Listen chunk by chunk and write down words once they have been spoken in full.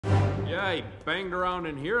Yeah, he banged around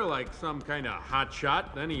in here like some kind of hot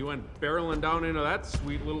shot. Then he went barreling down into that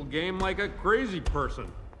sweet little game like a crazy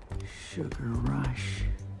person. Sugar rush.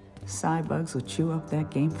 Cybugs will chew up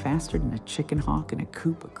that game faster than a chicken hawk in a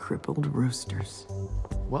coop of crippled roosters.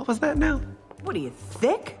 What was that now? What are you,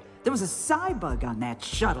 thick? There was a cybug on that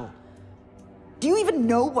shuttle. Do you even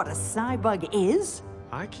know what a cybug is?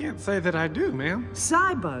 I can't say that I do, ma'am.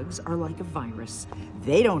 Cybugs are like a virus.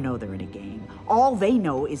 They don't know they're in a game. All they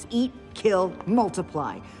know is eat, kill,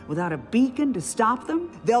 multiply. Without a beacon to stop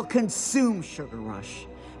them, they'll consume Sugar Rush.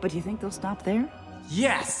 But do you think they'll stop there?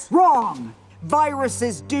 Yes! Wrong!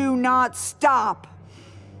 Viruses do not stop!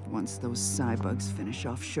 Once those cybugs finish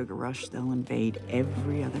off Sugar Rush, they'll invade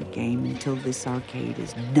every other game until this arcade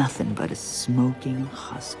is nothing but a smoking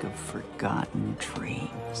husk of forgotten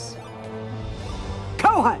dreams.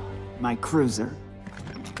 Calhoun, my cruiser.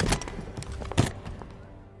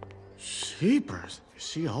 Jeepers, is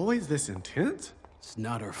she always this intense? It's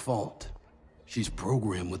not her fault. She's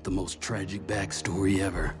programmed with the most tragic backstory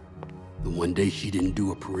ever. The one day she didn't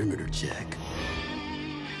do a perimeter check.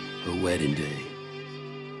 Her wedding day.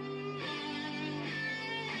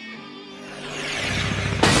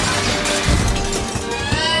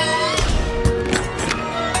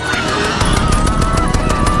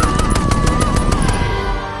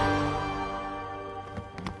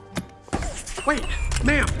 Wait,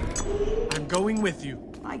 ma'am! I'm going with you.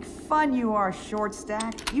 Like fun you are, short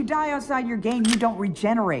stack. You die outside your game, you don't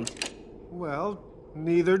regenerate. Well,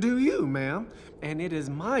 neither do you, ma'am. And it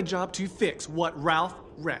is my job to fix what Ralph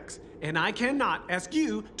wrecks. And I cannot ask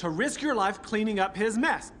you to risk your life cleaning up his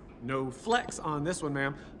mess. No flex on this one,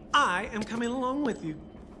 ma'am. I am coming along with you.